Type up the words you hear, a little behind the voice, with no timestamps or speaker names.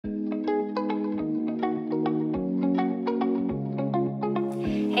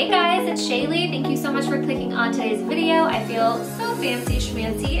Hey guys, it's Shaylee. Thank you so much for clicking on today's video. I feel so fancy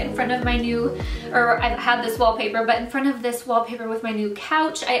schmancy in front of my new, or I've had this wallpaper, but in front of this wallpaper with my new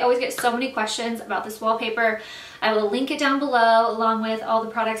couch. I always get so many questions about this wallpaper. I will link it down below along with all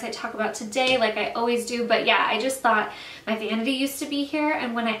the products I talk about today like I always do. But yeah, I just thought my vanity used to be here,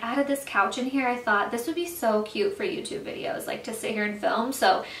 and when I added this couch in here, I thought this would be so cute for YouTube videos, like to sit here and film.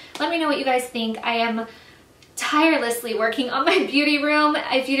 So let me know what you guys think. I am tirelessly working on my beauty room.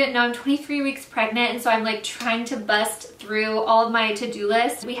 If you didn't know, I'm 23 weeks pregnant, and so I'm like trying to bust through all of my to-do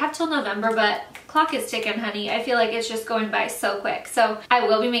lists. We have till November, but clock is ticking, honey. I feel like it's just going by so quick. So I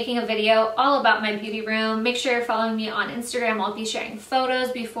will be making a video all about my beauty room. Make sure you're following me on Instagram. I'll be sharing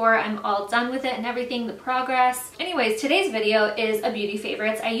photos before I'm all done with it and everything, the progress. Anyways, today's video is a beauty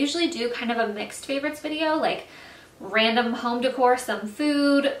favorites. I usually do kind of a mixed favorites video, like random home decor, some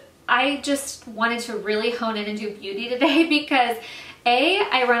food. I just wanted to really hone in and do beauty today because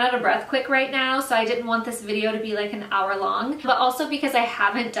I run out of breath quick right now, so I didn't want this video to be like an hour long, but also because I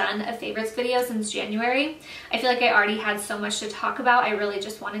haven't done a favorites video since January. I feel like I already had so much to talk about. I really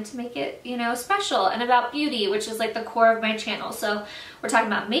just wanted to make it, you know, special and about beauty, which is like the core of my channel. So we're talking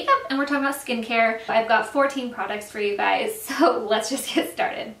about makeup and we're talking about skincare. I've got 14 products for you guys, so let's just get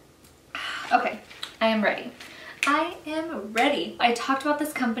started. Okay, I am ready. I am ready. I talked about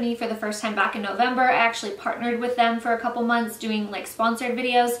this company for the first time back in November. I actually partnered with them for a couple months doing like sponsored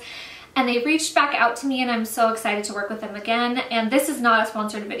videos, and they reached back out to me, and I'm so excited to work with them again. And this is not a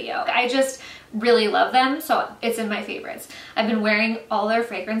sponsored video. I just really love them, so it's in my favorites. I've been wearing all their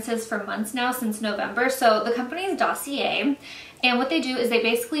fragrances for months now, since November. So the company is Dossier, and what they do is they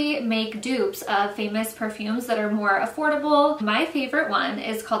basically make dupes of famous perfumes that are more affordable. My favorite one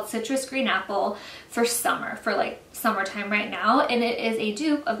is called Citrus Green Apple for summer, for like summertime right now, and it is a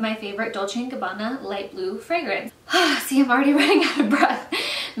dupe of my favorite Dolce & Gabbana light blue fragrance. See, I'm already running out of breath.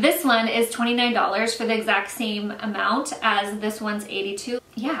 This one is $29 for the exact same amount as this one's $82.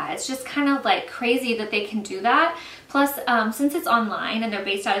 Yeah, it's just kind of like crazy that they can do that. Plus, since it's online and they're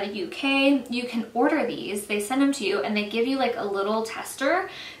based out of the UK, you can order these. They send them to you and they give you like a little tester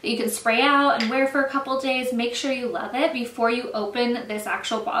that you can spray out and wear for a couple days. Make sure you love it before you open this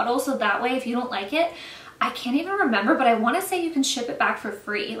actual bottle, so that way if you don't like it, I can't even remember, but I want to say you can ship it back for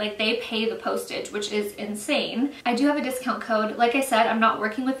free. Like, they pay the postage, which is insane. I do have a discount code. Like I said, I'm not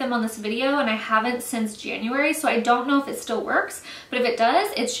working with them on this video, and I haven't since January, so I don't know if it still works, but if it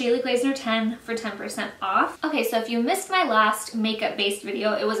does, it's Shaylee Glaziner 10 for 10% off. Okay, so if you missed my last makeup-based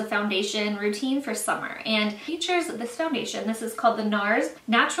video, it was a foundation routine for summer, and it features this foundation. This is called the NARS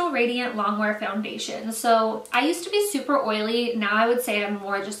Natural Radiant Longwear Foundation. So I used to be super oily. Now I would say I'm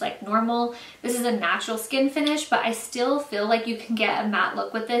more just like normal. This is a natural skin finish, but I still feel like you can get a matte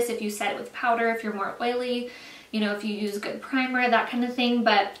look with this if you set it with powder, if you're more oily, you know, if you use good primer, that kind of thing.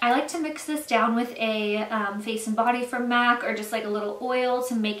 But I like to mix this down with a face and body from MAC, or just like a little oil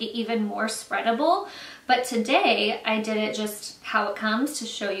to make it even more spreadable. But today I did it just how it comes to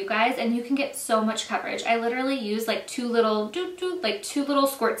show you guys, and you can get so much coverage. I literally use like two little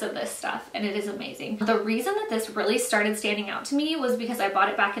squirts of this stuff, and it is amazing. The reason that this really started standing out to me was because I bought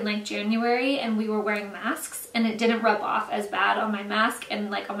it back in like January, and we were wearing masks, and it didn't rub off as bad on my mask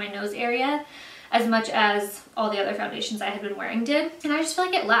and like on my nose area as much as all the other foundations I had been wearing did. And I just feel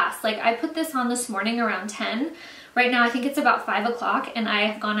like it lasts. Like, I put this on this morning around 10. Right now I think it's about 5 o'clock, and I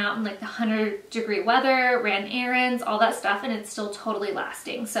have gone out in like the 100-degree weather, ran errands, all that stuff, and it's still totally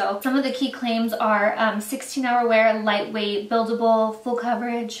lasting. So some of the key claims are 16-hour wear, lightweight, buildable, full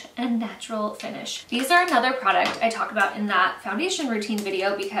coverage, and natural finish. These are another product I talk about in that foundation routine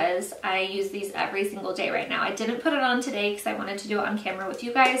video because I use these every single day right now. I didn't put it on today because I wanted to do it on camera with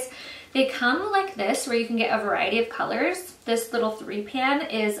you guys. They come like this, where you can get a variety of colors. This little 3-pan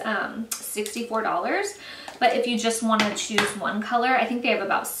is $64. But if you just want to choose one color, I think they have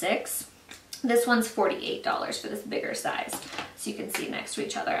about 6. This one's $48 for this bigger size, so you can see next to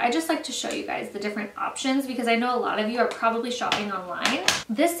each other. I just like to show you guys the different options because I know a lot of you are probably shopping online.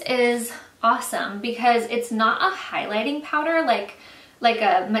 This is awesome because it's not a highlighting powder like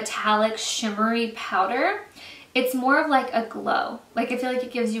a metallic shimmery powder. It's more of like a glow. Like, I feel like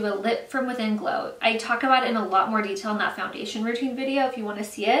it gives you a lit from within glow. I talk about it in a lot more detail in that foundation routine video if you want to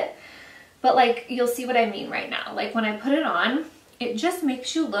see it. But like, you'll see what I mean right now. Like, when I put it on, it just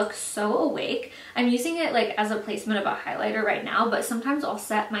makes you look so awake. I'm using it like as a placement of a highlighter right now, but sometimes I'll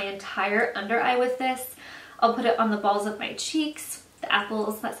set my entire under eye with this. I'll put it on the balls of my cheeks, the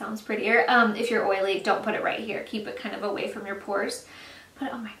apples, that sounds prettier. If you're oily, don't put it right here. Keep it kind of away from your pores. Put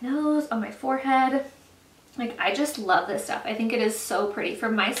it on my nose, on my forehead. Like, I just love this stuff. I think it is so pretty. For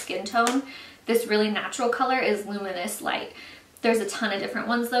my skin tone, this really natural color is Luminous Light. There's a ton of different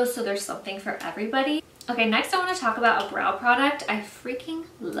ones though, so there's something for everybody. Okay, next I want to talk about a brow product. I freaking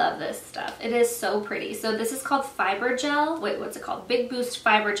love this stuff. It is so pretty. So this is called Fiber Gel. Wait, what's it called? Big Boost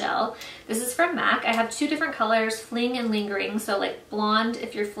Fiber Gel. This is from MAC. I have 2 different colors, Fling and Lingering. So like blonde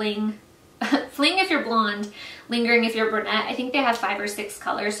if you're fling, fling if you're blonde, lingering if you're brunette. I think they have 5 or 6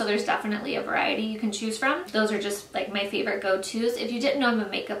 colors, so there's definitely a variety you can choose from. Those are just like my favorite go-tos. If you didn't know, I'm a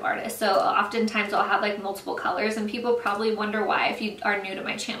makeup artist, so oftentimes I'll have like multiple colors, and people probably wonder why if you are new to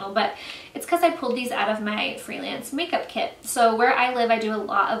my channel, but it's because I pulled these out of my freelance makeup kit. So where I live, I do a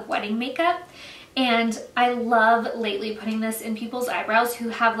lot of wedding makeup, and I love lately putting this in people's eyebrows who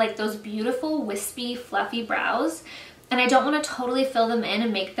have like those beautiful, wispy, fluffy brows. And I don't want to totally fill them in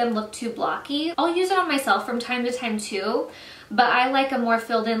and make them look too blocky. I'll use it on myself from time to time too, but I like a more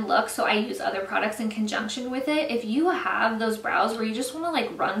filled in look, so I use other products in conjunction with it. If you have those brows where you just want to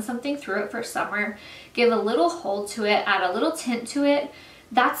like run something through it for summer, give a little hold to it, add a little tint to it,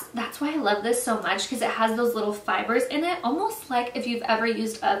 that's why I love this so much, because it has those little fibers in it, almost like if you've ever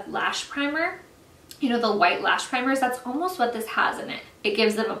used a lash primer. You know, the white lash primers, that's almost what this has in it. It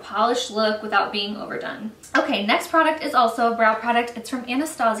gives them a polished look without being overdone. Okay, next product is also a brow product. It's from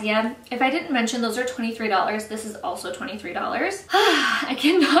Anastasia. If I didn't mention, those are $23. This is also $23. I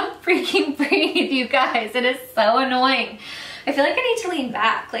cannot freaking breathe, you guys. It is so annoying. I feel like I need to lean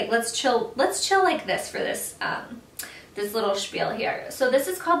back. Like, let's chill like this for this this little spiel here. So this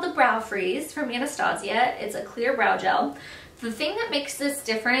is called the Brow Freeze from Anastasia. It's a clear brow gel. The thing that makes this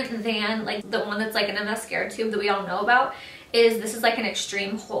different than like the one that's like in a mascara tube that we all know about is this is like an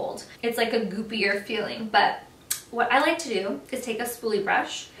extreme hold. It's like a goopier feeling, but what I like to do is take a spoolie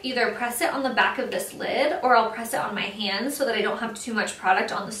brush, either press it on the back of this lid, or I'll press it on my hand so that I don't have too much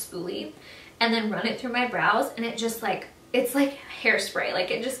product on the spoolie, and then run it through my brows, and it just like, it's like hairspray.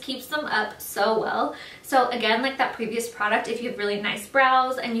 Like, it just keeps them up so well. So again, like that previous product, if you have really nice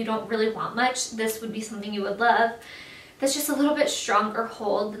brows and you don't really want much, this would be something you would love. That's just a little bit stronger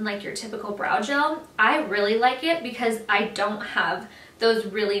hold than like your typical brow gel. I really like it because I don't have those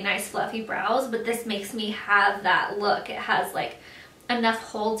really nice fluffy brows, but this makes me have that look. It has like enough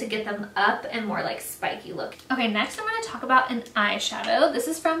hold to get them up and more like spiky look. Okay, next I'm going to talk about an eyeshadow. This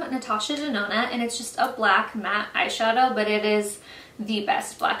is from Natasha Denona, and it's just a black matte eyeshadow, but it is the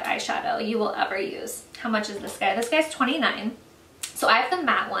best black eyeshadow you will ever use. How much is this guy? This guy's $29. So I have the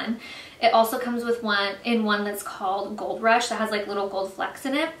matte one. It also comes with one that's called Gold Rush that has like little gold flecks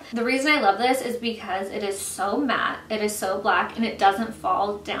in it. The reason I love this is because it is so matte, it is so black, and it doesn't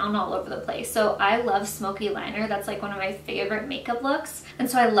fall down all over the place. So I love smoky liner. That's like one of my favorite makeup looks. And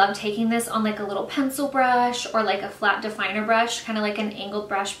so I love taking this on like a little pencil brush or like a flat definer brush, kind of like an angled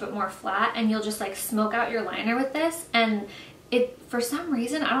brush but more flat, and you'll just like smoke out your liner with this. And it, for some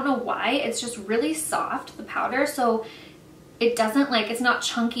reason, I don't know why, it's just really soft, the powder, so it doesn't like, it's not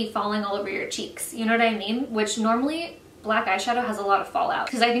chunky falling all over your cheeks, you know what I mean? Which normally black eyeshadow has a lot of fallout,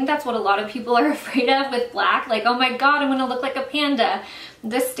 because I think that's what a lot of people are afraid of with black. Like, oh my god, I'm gonna look like a panda.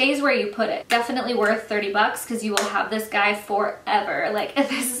 This stays where you put it. Definitely worth 30 bucks because you will have this guy forever. Like,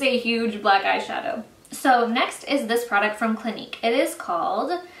 this is a huge black eyeshadow. So next is this product from Clinique. It is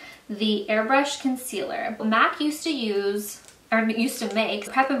called the Airbrush Concealer. MAC used to make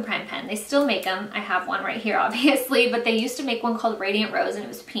Prep and Prime Pen. They still make them. I have one right here, obviously, but they used to make one called Radiant Rose, and it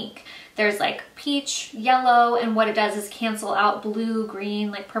was pink. There's like peach, yellow, and what it does is cancel out blue,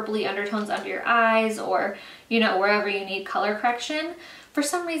 green, like purpley undertones under your eyes, or, you know, wherever you need color correction. For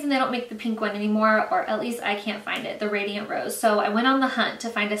some reason, they don't make the pink one anymore, or at least I can't find it, the Radiant Rose. So I went on the hunt to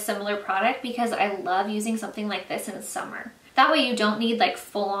find a similar product because I love using something like this in summer. That way you don't need like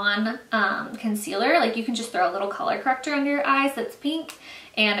full-on concealer. Like, you can just throw a little color corrector under your eyes that's pink,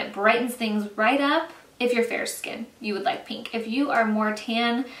 and it brightens things right up. If you're fair skin, you would like pink. If you are more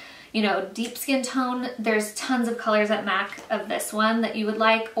tan, you know, deep skin tone, there's tons of colors at MAC of this one that you would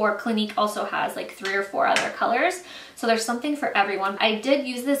like, or Clinique also has like 3 or 4 other colors. So there's something for everyone. I did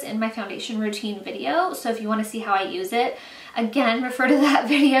use this in my foundation routine video, so if you want to see how I use it, again, refer to that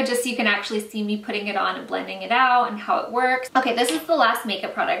video just so you can actually see me putting it on and blending it out and how it works. Okay, this is the last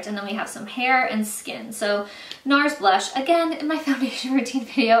makeup product, and then we have some hair and skin. So NARS blush, again, in my foundation routine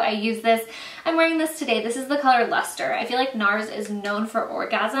video, I use this. I'm wearing this today. This is the color Luster. I feel like NARS is known for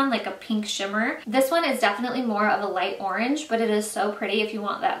orgasm, like a pink shimmer. This one is definitely more of a light orange, but it is so pretty if you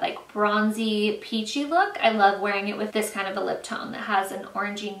want that like bronzy, peachy look. I love wearing it with this kind of a lip tone that has an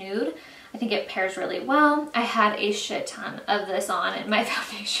orangey nude. I think it pairs really well. I had a shit ton of this on in my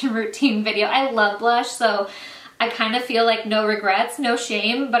foundation routine video. I love blush, so I kind of feel like no regrets, no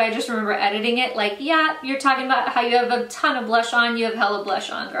shame, but I just remember editing it like, yeah, you're talking about how you have a ton of blush on, you have hella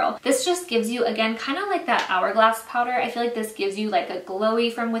blush on, girl. This just gives you, again, kind of like that Hourglass powder. I feel like this gives you like a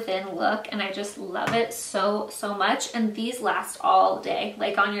glowy from within look, and I just love it so, so much. And these last all day,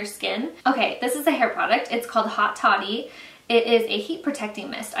 like on your skin. Okay, this is a hair product. It's called Hot Toddy. It is a heat protecting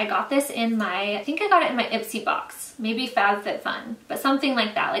mist. I got this in my, I think I got it in my Ipsy box, maybe FabFitFun, but something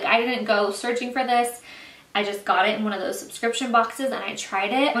like that. Like I didn't go searching for this. I just got it in one of those subscription boxes and I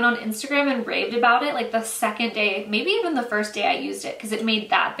tried it. Went on Instagram and raved about it like the second day, maybe even the first day I used it, because it made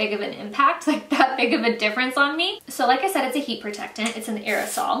that big of an impact, like that big of a difference on me. So like I said, it's a heat protectant. It's an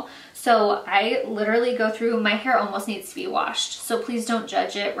aerosol. So I literally go through, my hair almost needs to be washed, so please don't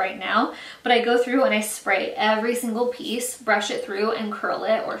judge it right now. But I go through and I spray every single piece, brush it through and curl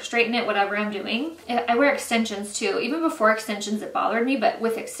it or straighten it, whatever I'm doing. I wear extensions too. Even before extensions it bothered me, but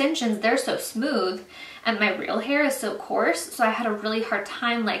with extensions they're so smooth and my real hair is so coarse. So I had a really hard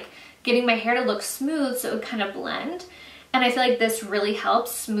time like getting my hair to look smooth so it would kind of blend. And I feel like this really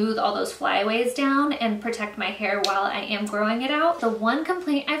helps smooth all those flyaways down and protect my hair while I am growing it out. The one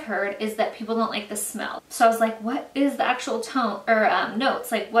complaint I've heard is that people don't like the smell. So I was like, what is the actual tone or notes?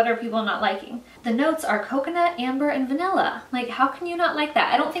 Like, what are people not liking? The notes are coconut, amber, and vanilla. Like, how can you not like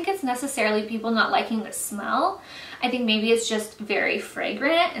that? I don't think it's necessarily people not liking the smell. I think maybe it's just very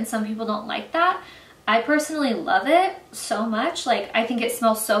fragrant and some people don't like that. I personally love it so much. Like, I think it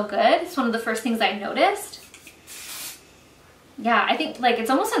smells so good. It's one of the first things I noticed. Yeah, I think like it's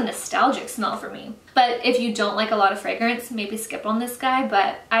almost a nostalgic smell for me. But if you don't like a lot of fragrance, maybe skip on this guy.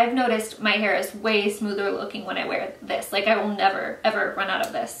 But I've noticed my hair is way smoother looking when I wear this. Like I will never ever run out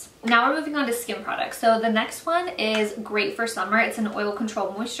of this. Now we're moving on to skin products. So the next one is great for summer. It's an oil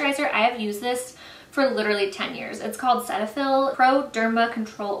control moisturizer. I have used this for literally 10 years. It's called Cetaphil Pro Derma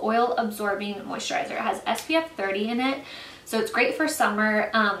Control Oil Absorbing Moisturizer. It has SPF 30 in it. So it's great for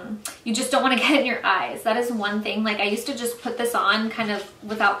summer. You just don't want to get in your eyes. That is one thing. Like I used to just put this on kind of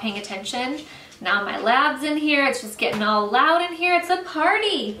without paying attention. Now my lab's in here. It's just getting all loud in here. It's a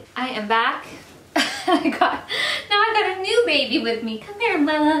party. I am back. Now I got a new baby with me. Come here,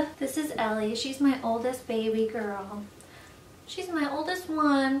 my love. This is Ellie. She's my oldest baby girl. She's my oldest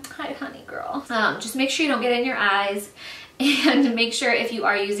one. Hi, honey girl. Just make sure you don't get in your eyes, and make sure if you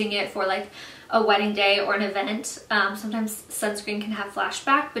are using it for like a wedding day or an event, sometimes sunscreen can have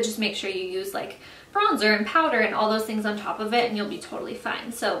flashback, but just make sure you use like bronzer and powder and all those things on top of it and you'll be totally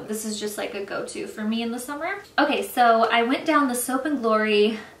fine. So this is just like a go-to for me in the summer. Okay, so I went down the Soap and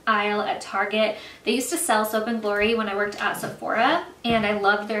Glory aisle at Target. They used to sell Soap and Glory when I worked at Sephora, and I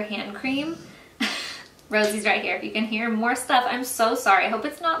loved their hand cream. Rosie's right here. You can hear more stuff. I'm so sorry. I hope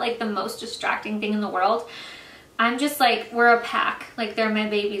it's not like the most distracting thing in the world. I'm just like, we're a pack. Like they're my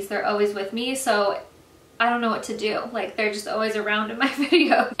babies. They're always with me. So I don't know what to do. Like they're just always around in my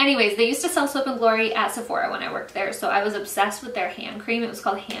video. Anyways, they used to sell Soap and Glory at Sephora when I worked there. So I was obsessed with their hand cream. It was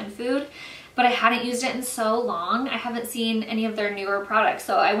called Hand Food, but I hadn't used it in so long. I haven't seen any of their newer products.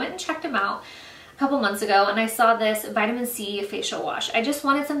 So I went and checked them out a couple months ago and I saw this vitamin C facial wash. I just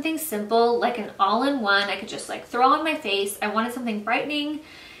wanted something simple, like an all-in-one. I could just like throw on my face. I wanted something brightening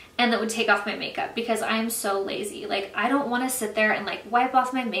and that would take off my makeup because I am so lazy. Like I don't want to sit there and like wipe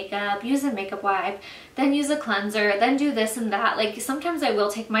off my makeup, use a makeup wipe, then use a cleanser, then do this and that. Like sometimes I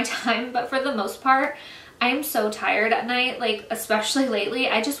will take my time, but for the most part, I am so tired at night, like especially lately.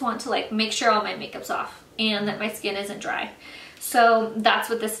 I just want to like make sure all my makeup's off and that my skin isn't dry. So that's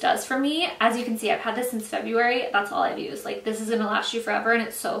what this does for me. As you can see, I've had this since February. That's all I've used. Like this is gonna last you forever and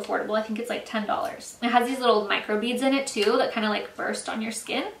it's so affordable. I think it's like $10. It has these little micro beads in it too that kind of like burst on your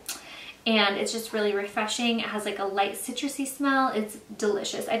skin. And it's just really refreshing. It has like a light citrusy smell. It's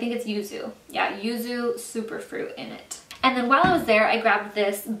delicious. I think it's yuzu. Yeah, yuzu superfruit in it. And then while I was there, I grabbed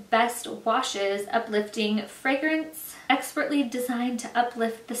this Best Washes Uplifting Fragrance, expertly designed to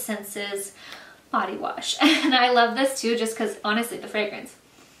uplift the senses body wash. And I love this too just because honestly the fragrance,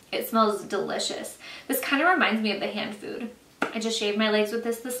 it smells delicious. This kind of reminds me of the Hand Food. I just shaved my legs with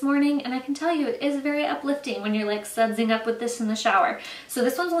this morning and I can tell you it is very uplifting when you're like sudsing up with this in the shower. So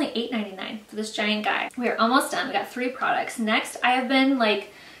this one's only $8.99 for this giant guy. We're almost done. We got 3 products. Next, I have been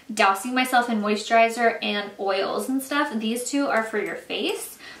like dousing myself in moisturizer and oils and stuff. These 2 are for your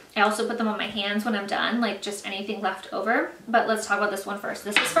face. I also put them on my hands when I'm done, like just anything left over. But let's talk about this one first.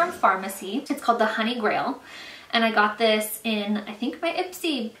 This is from Pharmacy. It's called the Honey Grail. And I got this in, I think, my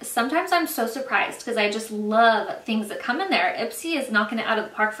Ipsy. Sometimes I'm so surprised because I just love things that come in there. Ipsy is knocking it out of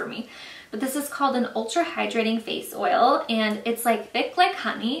the park for me. but this is called an ultra hydrating face oil, and it's like thick like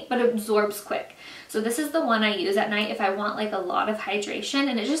honey, but it absorbs quick. So this is the one I use at night if I want like a lot of hydration,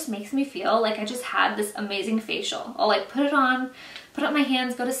 and it just makes me feel like I just had this amazing facial. I'll like put it on, put up my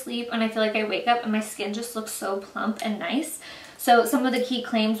hands, go to sleep, and I feel like I wake up and my skin just looks so plump and nice. So some of the key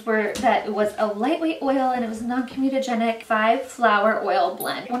claims were that it was a lightweight oil and it was non-comedogenic 5-flower oil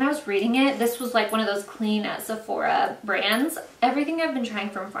blend. When I was reading it, this was like one of those clean at Sephora brands. Everything I've been trying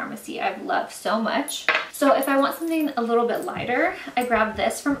from pharmacy I've loved so much. So if I want something a little bit lighter, I grabbed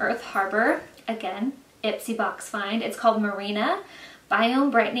this from Earth Harbor. Again, Ipsy box find. It's called Marina Biome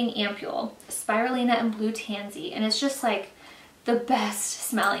Brightening Ampule, Spirulina and Blue Tansy, and it's just like the best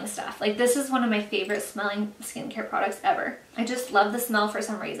smelling stuff. Like this is one of my favorite smelling skincare products ever. I just love the smell for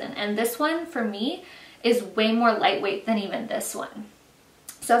some reason. And this one for me is way more lightweight than even this one.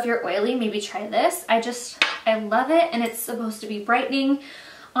 So if you're oily, maybe try this. I love it, and it's supposed to be brightening.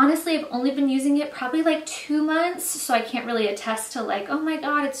 Honestly, I've only been using it probably like 2 months, so I can't really attest to like, oh my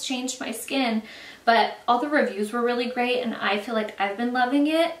God, it's changed my skin. But all the reviews were really great, and I feel like I've been loving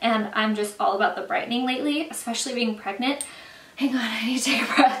it, and I'm just all about the brightening lately, especially being pregnant. Hang on, I need to take a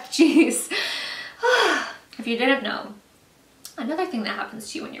breath. Jeez. If you didn't know, another thing that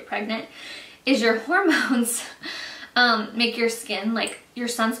happens to you when you're pregnant is your hormones make your skin, like your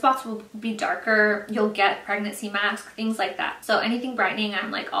sunspots will be darker, you'll get pregnancy mask, things like that. So anything brightening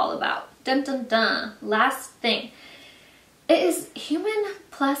I'm like all about. Dun dun dun. Last thing. It is Human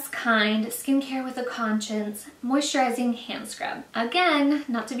Plus Kind Skincare with a Conscience Moisturizing Hand Scrub. Again,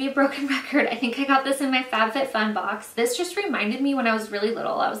 not to be a broken record, I think I got this in my FabFitFun box. This just reminded me when I was really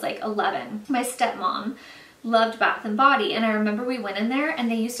little, I was like 11. My stepmom loved Bath and Body, and I remember we went in there and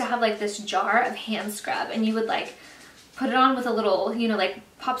they used to have like this jar of hand scrub, and you would like put it on with a little, you know, like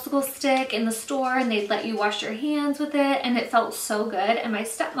popsicle stick in the store, and they'd let you wash your hands with it, and it felt so good. And my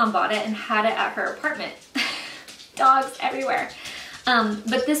stepmom bought it and had it at her apartment. Dogs everywhere.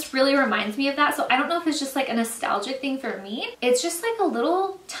 But this really reminds me of that. So I don't know if it's just like a nostalgic thing for me. It's just like a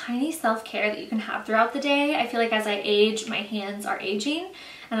little tiny self-care that you can have throughout the day. I feel like as I age, my hands are aging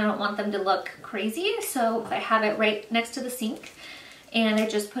and I don't want them to look crazy. So if I have it right next to the sink and I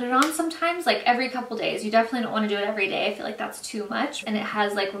just put it on sometimes, like every couple days. You definitely don't want to do it every day. I feel like that's too much. And it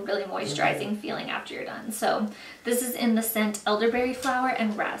has like a really moisturizing feeling after you're done. So this is in the scent elderberry flower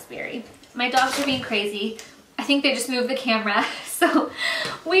and raspberry. My dogs are being crazy. I think they just moved the camera, so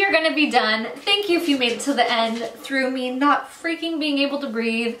we are gonna be done. Thank you if you made it to the end through me not freaking being able to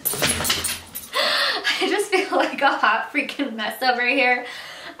breathe. I just feel like a hot freaking mess over here.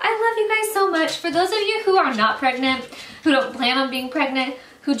 I love you guys so much. For those of you who are not pregnant, who don't plan on being pregnant,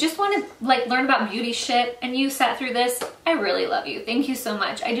 who just want to like learn about beauty shit and you sat through this, I really love you. Thank you so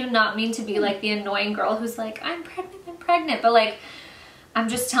much. I do not mean to be like the annoying girl who's like, I'm pregnant, but like, I'm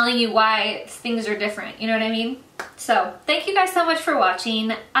just telling you why things are different, you know what I mean? So thank you guys so much for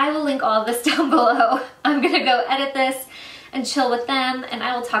watching. I will link all of this down below. I'm gonna go edit this and chill with them, and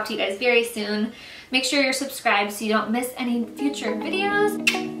I will talk to you guys very soon. Make sure you're subscribed so you don't miss any future videos.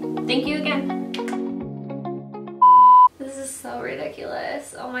 Thank you again. This is so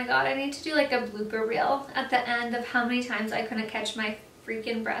ridiculous. Oh my God, I need to do like a blooper reel at the end of how many times I couldn't catch my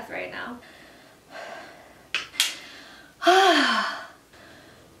freaking breath right now.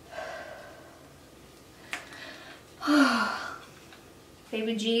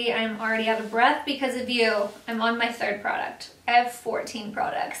 Baby G, I'm already out of breath because of you. I'm on my 3rd product. I have 14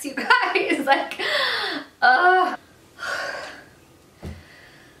 products, you guys. Like, gosh,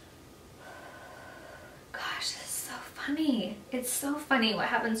 this is so funny. It's so funny what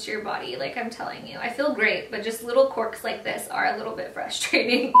happens to your body, like I'm telling you. I feel great, but just little quirks like this are a little bit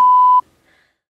frustrating.